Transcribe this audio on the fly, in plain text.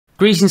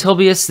Greetings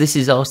hobbyists, this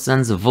is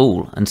Arslan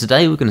Zavul, and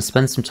today we're going to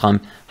spend some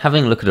time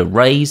having a look at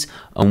arrays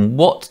and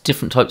what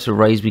different types of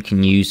arrays we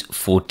can use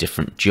for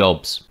different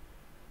jobs.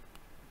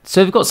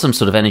 So we've got some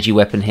sort of energy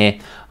weapon here,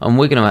 and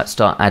we're going to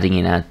start adding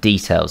in our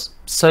details.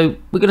 So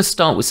we're going to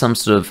start with some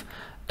sort of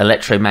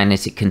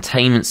electromagnetic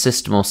containment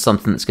system or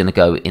something that's going to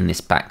go in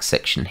this back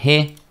section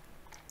here.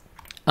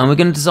 And we're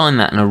going to design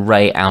that and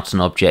array out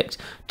an object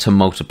to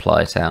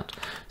multiply it out.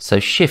 So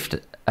Shift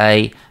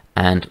A,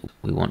 and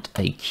we want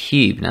a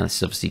cube. Now this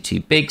is obviously too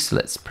big, so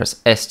let's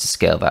press S to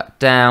scale that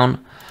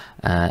down,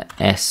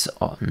 S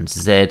on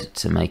Z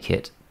to make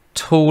it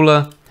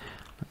taller.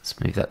 Let's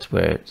move that to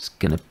where it's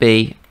going to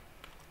be.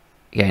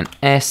 Again,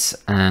 S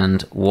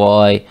and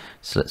Y,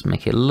 so let's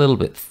make it a little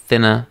bit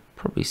thinner,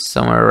 probably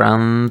somewhere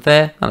around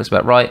there. That looks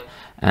about right.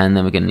 And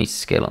then we're going to need to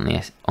scale on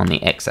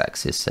the X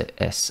axis, so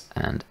S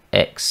and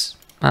X.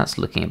 That's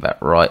looking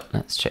about right.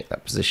 Let's check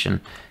that position.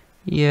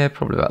 Yeah,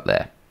 probably about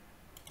there.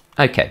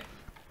 Okay.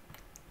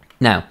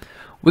 Now,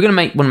 we're going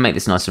to want to make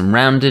this nice and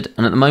rounded,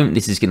 and at the moment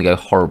this is going to go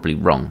horribly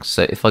wrong.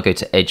 So if I go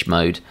to edge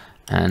mode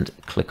and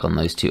click on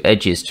those two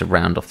edges to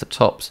round off the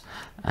tops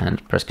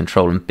and press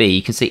Ctrl and B,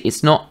 you can see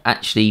it's not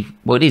actually,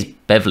 well, it is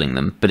beveling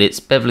them, but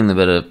it's beveling them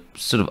at a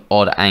sort of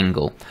odd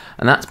angle.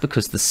 And that's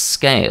because the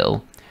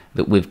scale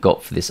that we've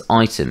got for this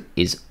item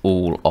is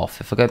all off.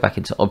 If I go back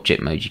into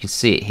object mode, you can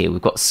see it here.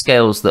 We've got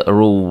scales that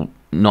are all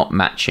not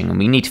matching, and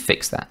we need to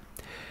fix that.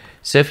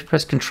 So if we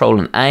press Ctrl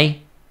and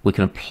A, we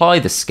can apply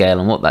the scale,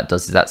 and what that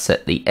does is that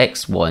set the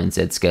X, Y, and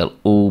Z scale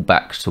all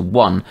back to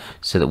 1,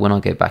 so that when I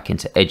go back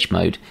into edge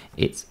mode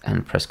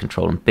and press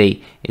Ctrl and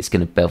B, it's going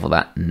to bevel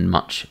that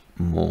much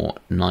more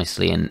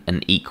nicely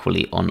and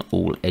equally on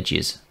all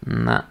edges.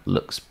 And that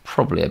looks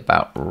probably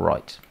about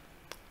right.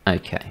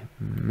 Okay,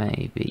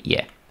 maybe,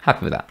 yeah,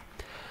 happy with that.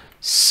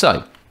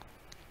 So,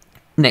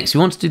 next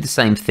we want to do the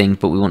same thing,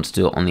 but we want to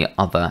do it on the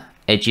other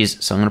edges.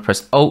 So I'm going to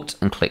press Alt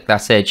and click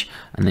that edge,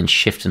 and then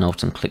Shift and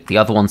Alt and click the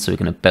other one, so we're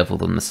going to bevel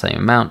them the same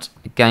amount.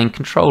 Again,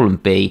 Control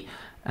and B,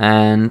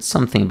 and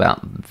something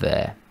about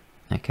there.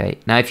 Okay,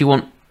 now if you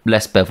want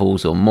less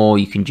bevels or more,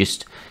 you can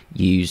just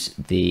use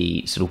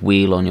the sort of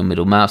wheel on your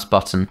middle mouse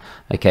button.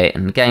 Okay,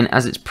 and again,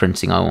 as it's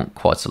printing, I want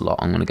quite a lot.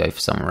 I'm going to go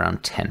for somewhere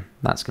around 10.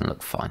 That's going to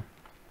look fine.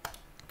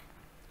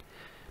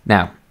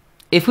 Now,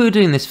 if we were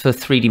doing this for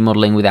 3D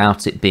modeling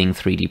without it being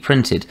 3D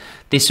printed,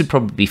 this would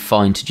probably be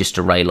fine to just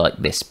array like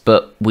this,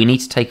 but we need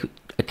to take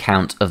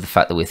account of the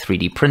fact that we're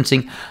 3D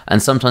printing,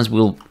 and sometimes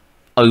we'll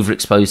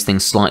overexpose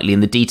things slightly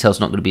and the detail's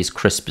not going to be as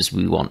crisp as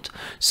we want.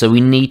 So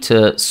we need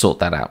to sort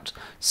that out.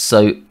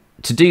 So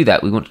to do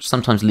that, we want to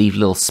sometimes leave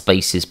little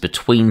spaces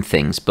between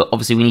things, but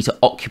obviously we need to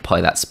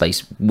occupy that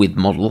space with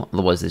model,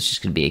 otherwise there's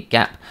just going to be a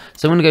gap.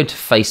 So I'm going to go into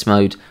face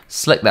mode,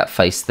 select that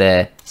face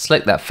there,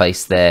 select that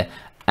face there,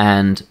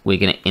 and we're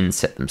going to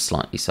inset them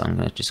slightly. So I'm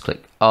going to just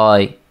click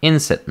I,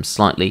 inset them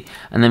slightly,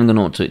 and then we're going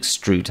to want to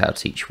extrude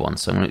out each one.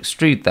 So I'm going to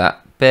extrude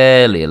that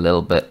barely a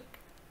little bit,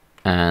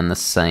 and the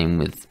same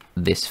with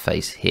this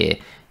face here.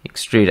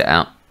 Extrude it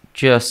out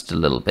just a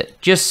little bit,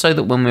 just so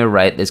that when we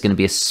array it, there's going to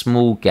be a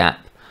small gap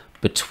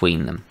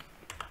between them.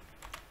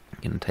 I'm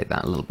going to take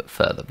that a little bit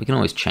further. We can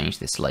always change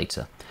this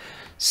later.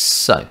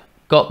 So,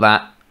 got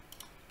that,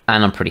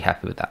 and I'm pretty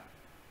happy with that.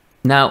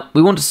 Now,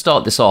 we want to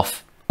start this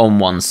off on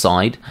one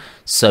side,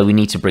 so we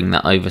need to bring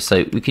that over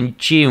so we can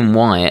G and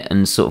Y it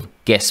and sort of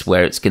guess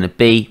where it's going to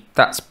be.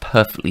 That's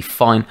perfectly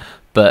fine,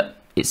 but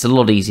it's a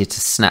lot easier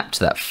to snap to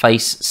that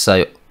face.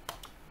 So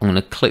I'm going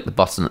to click the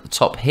button at the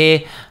top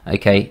here,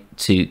 okay,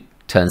 to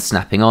turn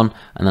snapping on,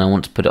 and then I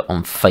want to put it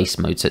on face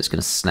mode so it's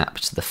going to snap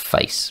to the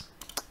face.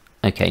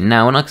 Okay,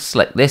 now when I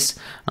select this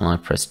and I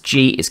press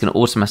G, it's going to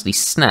automatically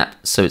snap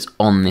so it's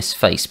on this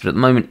face, but at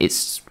the moment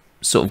it's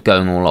sort of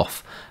going all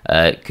off.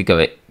 It could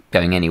go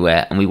going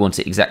anywhere, and we want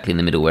it exactly in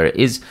the middle where it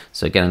is.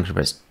 So again, I'm going to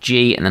press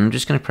G, and then I'm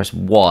just going to press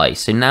Y.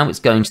 So now it's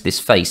going to this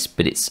face,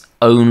 but it's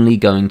only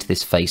going to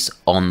this face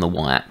on the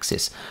Y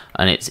axis,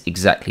 and it's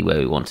exactly where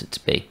we want it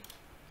to be.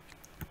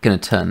 I'm going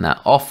to turn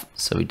that off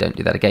so we don't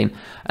do that again.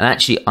 And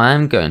actually, I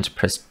am going to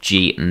press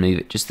G and move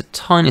it just the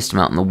tiniest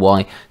amount on the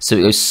Y, so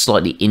it goes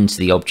slightly into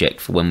the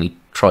object for when we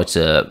try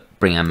to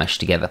bring our mesh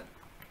together.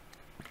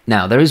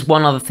 Now, there is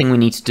one other thing we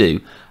need to do,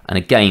 and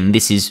again,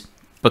 this is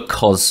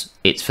because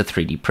it's for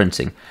 3D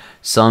printing.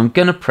 So I'm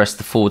going to press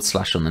the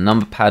 / on the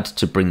number pad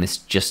to bring this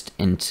just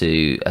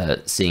into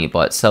seeing it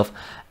by itself.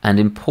 And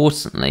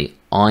importantly,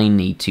 I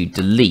need to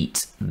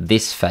delete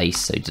this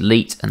face. So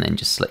delete and then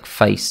just select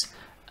face,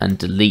 and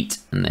delete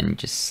and then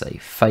just say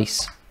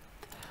face.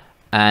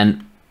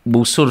 And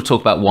we'll sort of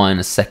talk about why in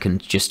a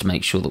second, just to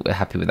make sure that we're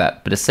happy with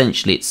that. But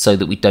essentially it's so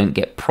that we don't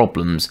get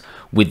problems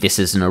with this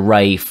as an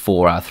array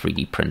for our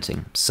 3D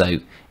printing. So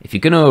if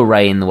you're going to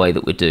array in the way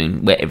that we're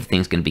doing, where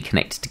everything's going to be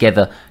connected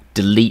together,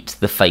 delete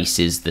the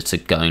faces that are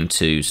going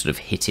to sort of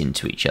hit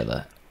into each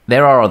other.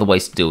 There are other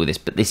ways to deal with this,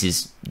 but this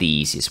is the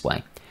easiest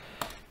way.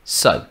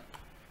 So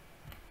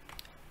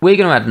we're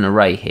going to add an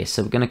array here.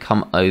 So we're going to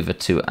come over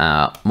to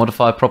our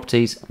modifier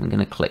properties. We're going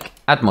to click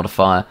add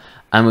modifier,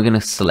 and we're going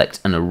to select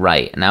an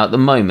array. Now at the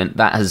moment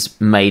that has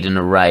made an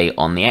array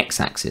on the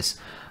x-axis,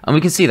 And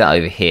we can see that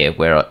over here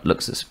where it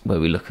looks at, where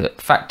we look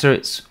at factor,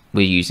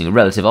 we're using a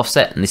relative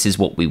offset, and this is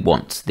what we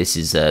want. This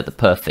is the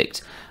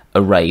perfect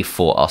array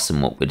for us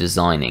and what we're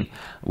designing.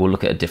 We'll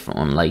look at a different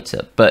one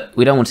later, but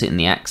we don't want it in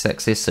the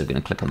x-axis, so we're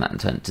going to click on that and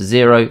turn it to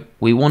 0.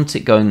 We want it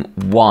going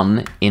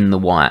 1 in the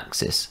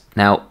y-axis.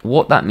 Now,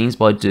 what that means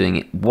by doing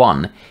it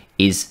 1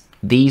 is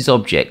these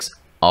objects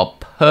are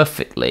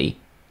perfectly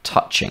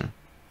touching.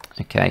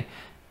 Okay,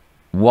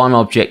 one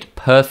object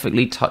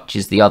perfectly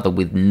touches the other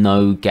with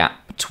no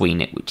gap between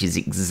it, which is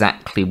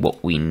exactly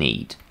what we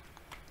need.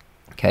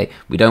 Okay,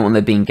 we don't want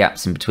there being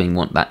gaps in between, we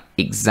want that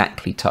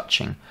exactly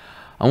touching.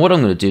 And what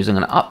I'm going to do is I'm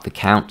going to up the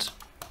count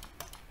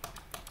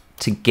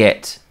to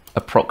get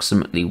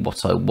approximately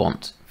what I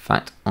want. In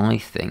fact, I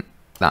think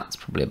that's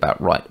probably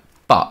about right.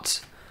 But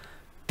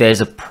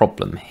there's a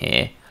problem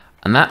here,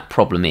 and that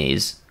problem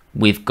is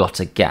we've got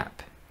a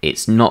gap.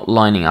 It's not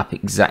lining up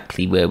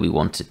exactly where we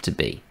want it to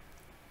be.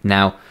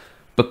 Now,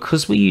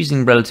 because we're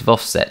using relative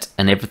offset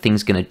and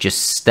everything's going to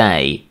just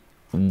stay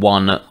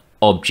one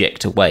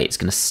object away, it's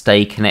going to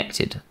stay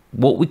connected.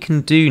 What we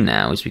can do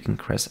now is we can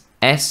press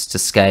S to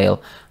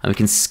scale, and we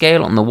can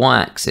scale on the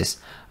y-axis,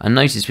 and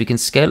notice we can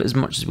scale it as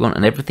much as we want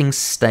and everything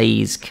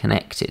stays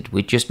connected.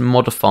 We're just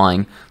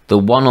modifying the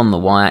one on the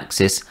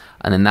y-axis,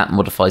 and then that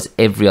modifies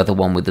every other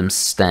one with them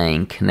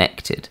staying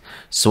connected.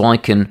 So I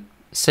can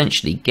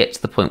essentially get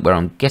to the point where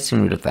I'm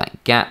getting rid of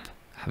that gap,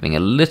 having a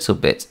little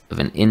bit of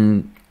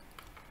an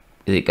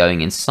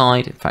going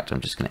inside. In fact,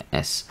 I'm just going to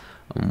S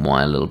and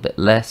Y a little bit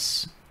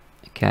less.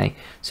 Okay,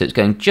 so it's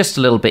going just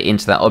a little bit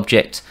into that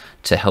object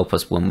to help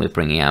us when we're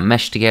bringing our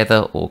mesh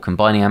together or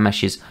combining our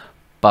meshes,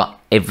 but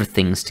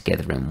everything's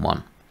together in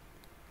one.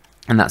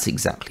 And that's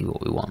exactly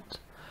what we want.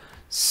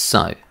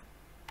 So,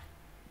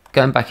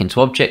 going back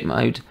into object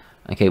mode,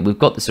 okay, we've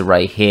got this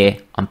array here.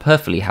 I'm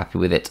perfectly happy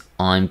with it.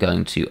 I'm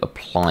going to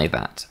apply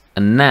that.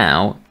 And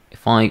now,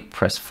 if I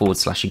press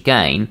 /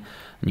 again,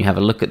 and you have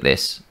a look at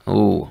this,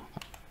 oh,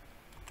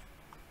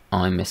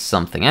 I missed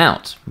something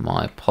out.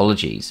 My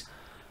apologies.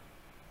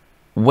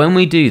 When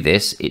we do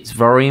this, it's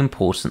very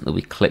important that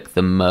we click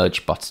the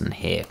merge button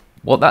here.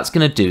 What that's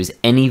going to do is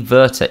any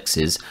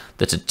vertexes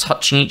that are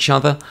touching each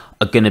other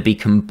are going to be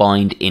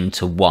combined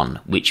into one,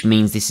 which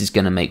means this is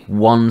going to make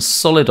one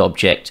solid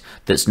object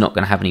that's not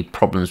going to have any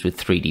problems with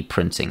 3D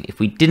printing.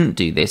 If we didn't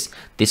do this,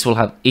 this will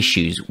have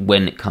issues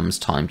when it comes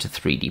time to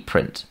 3D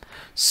print.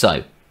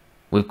 So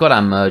we've got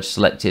our merge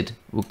selected,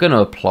 we're going to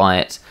apply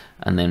it,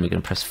 and then we're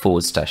going to press /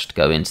 to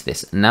go into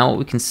this. And now what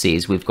we can see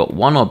is we've got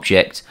one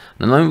object,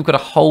 and at the moment we've got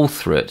a hole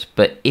through it,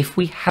 but if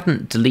we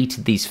hadn't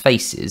deleted these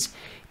faces,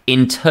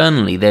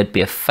 internally there'd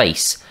be a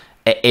face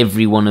at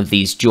every one of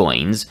these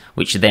joins,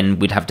 which then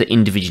we'd have to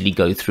individually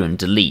go through and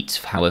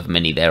delete however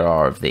many there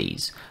are of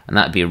these, and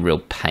that'd be a real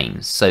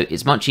pain. So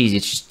it's much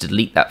easier to just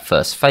delete that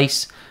first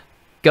face,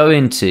 go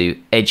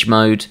into edge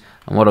mode,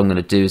 and what I'm going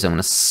to do is I'm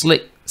going to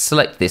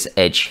select this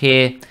edge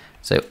here,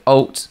 so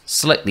Alt,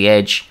 select the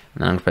edge,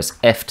 and then I'm going to press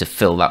F to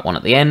fill that one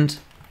at the end,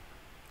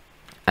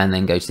 and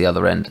then go to the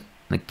other end,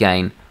 and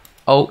again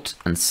Alt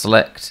and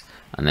select,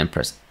 and then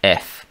press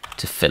F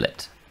to fill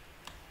it.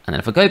 And then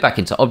if I go back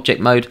into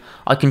object mode,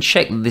 I can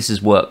check that this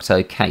has worked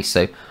okay.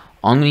 So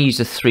I'm going to use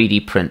a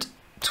 3D print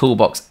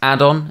toolbox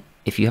add-on.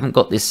 If you haven't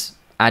got this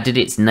added,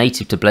 it's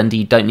native to Blender.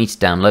 You don't need to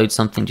download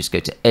something. Just go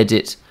to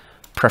Edit,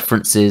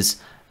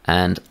 Preferences,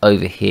 and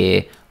over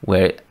here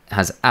where it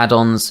has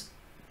add-ons,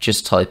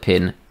 just type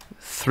in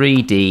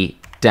 3D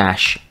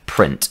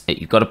print.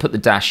 You've got to put the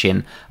dash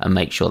in and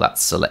make sure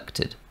that's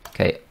selected.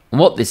 Okay. And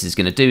what this is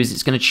going to do is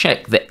it's going to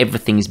check that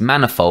everything is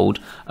manifold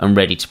and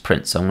ready to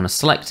print. So I'm going to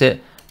select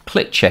it,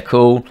 click check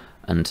all,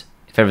 and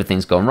if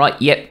everything's gone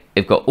right, yep,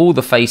 we've got all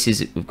the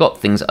faces, we've got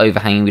things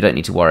overhanging, we don't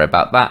need to worry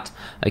about that.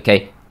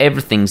 Okay,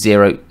 everything's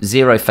 0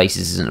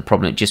 faces isn't a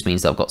problem, it just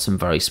means that I've got some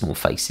very small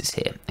faces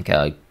here. Okay,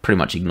 I pretty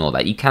much ignore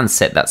that. You can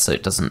set that so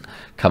it doesn't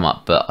come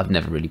up, but I've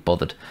never really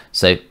bothered.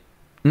 So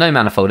no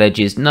manifold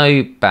edges,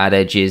 no bad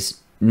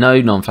edges,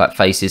 no non-flat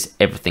faces,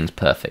 everything's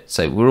perfect.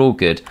 So we're all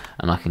good,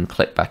 and I can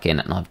click back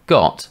in and I've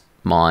got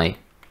my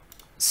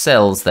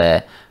cells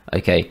there,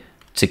 okay,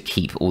 to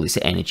keep all this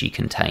energy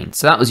contained.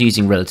 So that was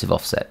using relative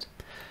offset.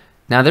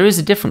 Now there is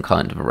a different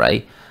kind of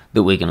array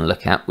that we're going to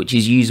look at, which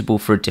is usable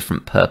for a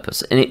different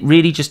purpose, and it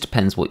really just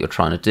depends what you're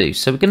trying to do.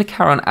 So we're going to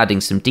carry on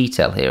adding some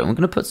detail here, and we're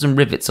going to put some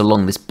rivets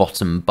along this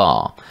bottom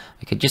bar,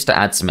 okay, just to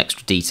add some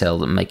extra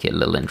detail and make it a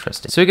little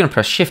interesting. So we're going to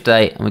press Shift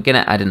A, and we're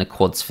going to add in a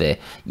quad sphere.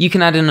 You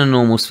can add in a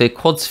normal sphere.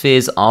 Quad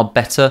spheres are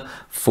better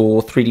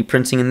for 3D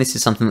printing, and this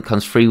is something that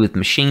comes free with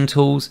machine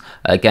tools.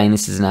 Again,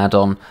 this is an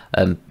add-on.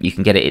 You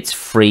can get it, it's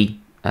free.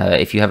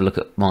 If you have a look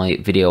at my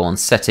video on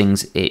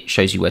settings, it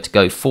shows you where to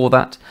go for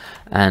that.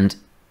 And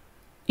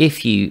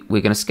we're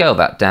going to scale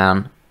that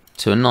down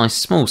to a nice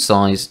small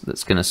size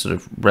that's going to sort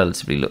of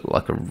relatively look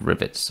like a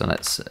rivet. So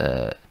let's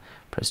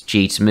press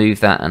G to move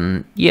that,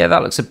 and yeah,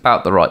 that looks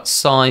about the right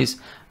size.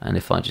 And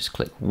if I just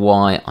click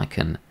Y, I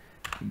can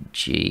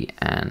G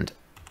and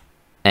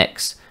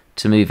X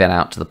to move it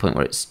out to the point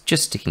where it's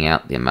just sticking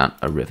out the amount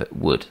a rivet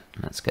would.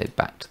 Let's go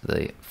back to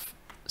the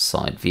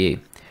side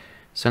view.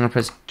 So I'm going to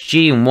press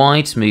G and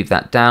Y to move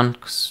that down,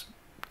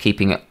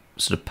 keeping it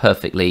sort of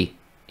perfectly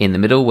in the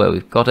middle where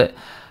we've got it.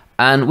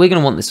 And we're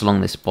going to want this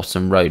along this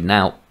bottom road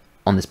now,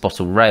 on this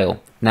bottom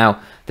rail. Now,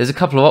 there's a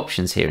couple of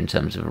options here in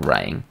terms of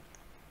arraying.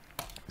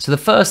 So the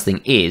first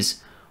thing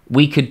is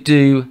we could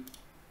do,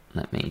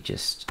 let me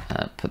just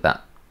put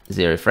that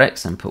 0 for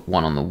X and put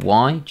 1 on the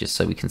Y, just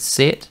so we can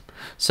see it.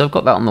 So I've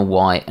got that on the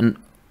Y, and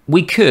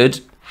we could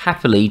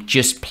happily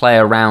just play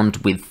around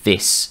with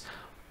this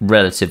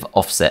relative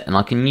offset, and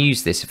I can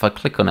use this. If I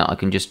click on it, I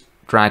can just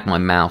drag my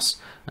mouse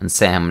and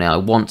say how many I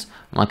want,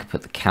 and I can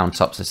put the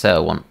count up. So say I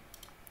want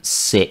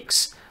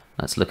 6.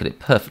 Let's look at it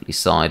perfectly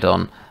side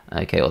on.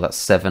 Okay, well that's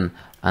 7,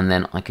 and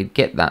then I could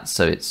get that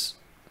so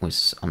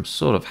I'm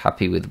sort of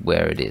happy with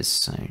where it is.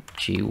 So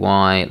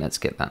GY, let's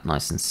get that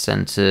nice and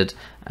centered,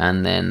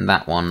 and then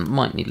that one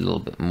might need a little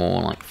bit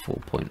more, like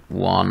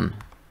 4.1,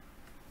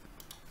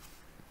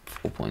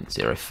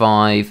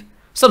 4.05,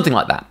 something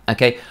like that.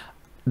 Okay.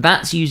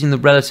 That's using the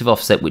relative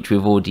offset, which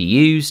we've already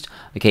used.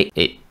 Okay,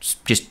 it's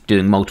just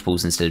doing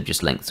multiples instead of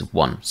just lengths of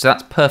 1. So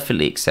that's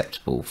perfectly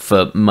acceptable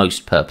for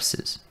most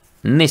purposes.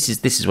 And this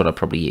is what I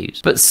probably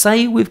use. But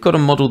say we've got a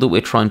model that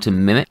we're trying to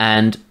mimic,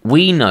 and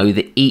we know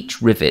that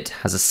each rivet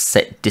has a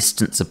set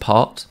distance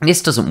apart.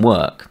 This doesn't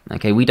work.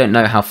 Okay, we don't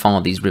know how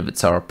far these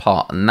rivets are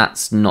apart, and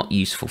that's not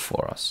useful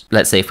for us.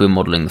 Let's say if we're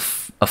modeling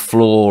a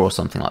floor or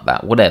something like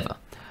that, whatever.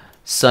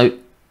 So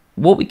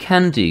what we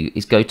can do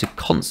is go to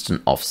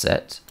constant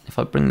offset. If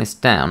I bring this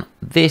down,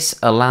 this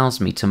allows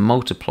me to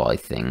multiply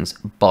things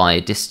by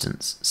a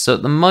distance. So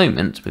at the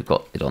moment, we've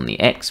got it on the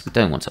X. We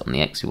don't want it on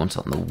the X, we want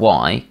it on the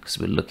Y, because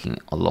we're looking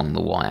along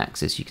the Y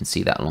axis. You can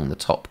see that along the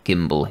top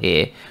gimbal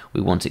here.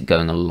 We want it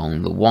going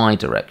along the Y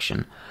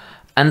direction.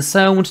 And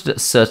so I wanted it a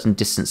certain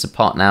distance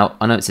apart. Now,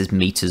 I know it says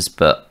meters,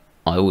 but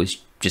I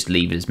always just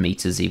leave it as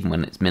meters, even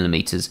when it's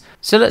millimeters.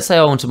 So let's say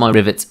I wanted my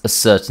rivets a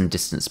certain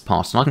distance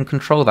apart, and I can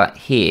control that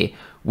here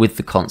with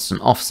the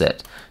constant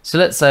offset. So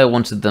let's say I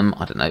wanted them,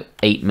 I don't know,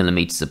 8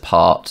 millimeters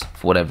apart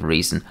for whatever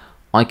reason.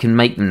 I can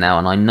make them now,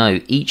 and I know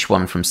each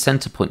one from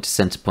center point to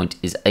center point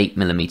is 8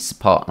 millimeters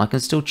apart, and I can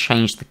still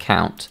change the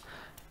count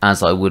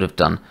as I would have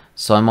done.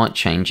 So I might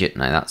change it,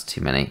 no, that's too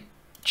many.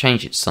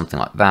 Change it to something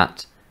like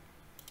that,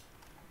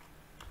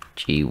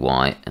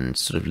 GY, and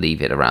sort of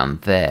leave it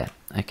around there.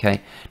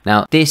 Okay,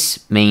 now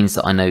this means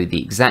that I know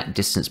the exact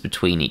distance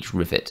between each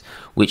rivet,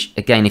 which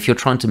again, if you're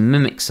trying to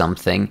mimic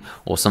something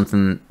or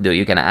something that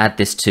you're going to add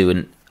this to,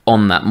 and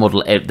on that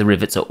model the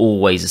rivets are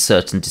always a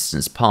certain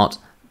distance apart,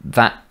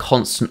 that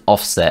constant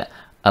offset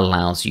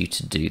allows you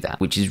to do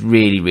that, which is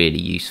really, really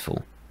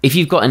useful. If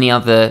you've got any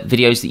other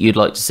videos that you'd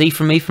like to see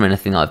from me, from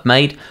anything I've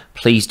made,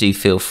 please do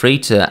feel free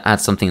to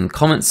add something in the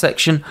comments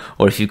section,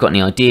 or if you've got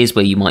any ideas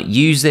where you might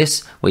use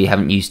this, where you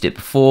haven't used it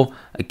before,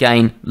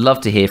 again,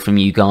 love to hear from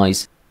you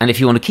guys. And if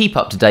you want to keep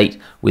up to date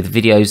with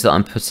videos that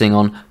I'm putting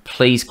on,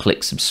 please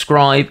click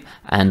subscribe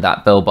and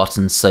that bell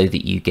button so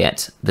that you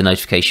get the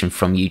notification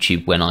from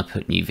YouTube when I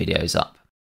put new videos up.